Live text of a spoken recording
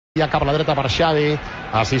Ja cap a la dreta per Xavi,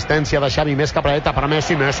 assistència de Xavi, més cap a la dreta per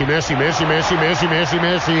Messi, Messi, immens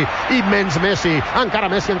Messi,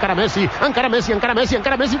 encara Messi, encara Messi, encara Messi, encara Messi,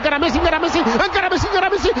 encara Messi, encara Messi, encara Messi, encara Messi,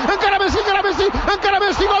 encara Messi, encara Messi, encara Messi, encara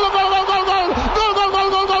Messi, gol, gol, gol, gol, gol, gol, gol,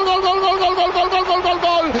 gol, gol, gol, gol, gol, gol, gol, gol, gol,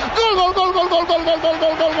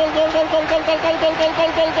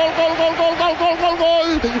 gol, gol, gol,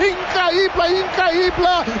 increïble,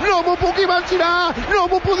 increïble, no m'ho puc imaginar, no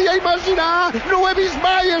m'ho podia imaginar, no ho he vist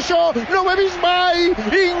mai això, no ho he vist mai,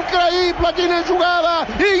 increïble quina jugada,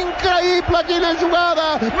 increïble quina jugada,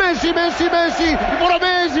 Messi, Messi, Messi, però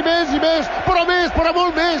més i més i més, però més, però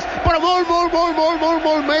molt més, però molt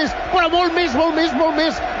més, però molt més,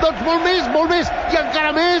 doncs molt més, i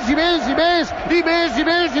encara més, i més, i més, i més, i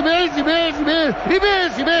més, i més, i més, i més, i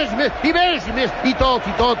més, i més, i més, i més, i tot,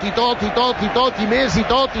 i tot, i tot, i tot, i tot, i més, i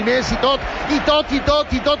tot, i més, i tot, i tot, i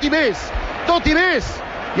tot, i tot, i més, tot i més,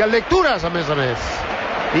 i en lectures, a més.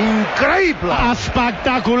 Increïble!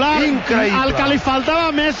 Espectacular! Increïble! El que li faltava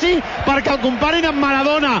a Messi perquè el comparin amb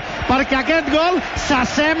Maradona, perquè aquest gol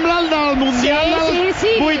s'assembla al del Mundial del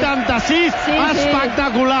 86.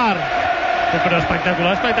 Espectacular! Però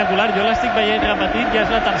espectacular. Jo l'estic veient repetit, ja és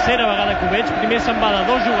la tercera vegada que ho veig. Primer se'n va de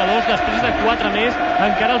 2 jugadors, després de 4 més,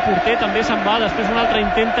 encara el porter també se'n va, després un altre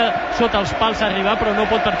intenta sota els pals arribar, però no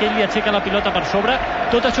pot perquè ell li aixeca la pilota per sobre.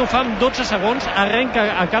 Tot això ho fa en 12 segons, arrenca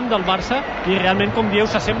a camp del Barça i realment, com dieu,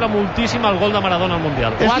 s'assembla moltíssim al gol de Maradona al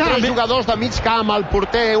Mundial. 4 jugadors de mig camp, el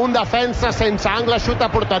porter, un defensa sense angle, xuta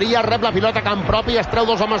a porteria, rep la pilota a camp propi, es treu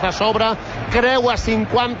 2 homes de sobre, creua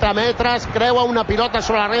 50 metres, creua una pilota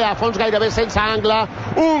sobre la rea de fons gairebé sense angle,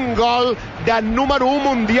 un gol de número 1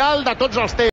 mundial de tots els temps.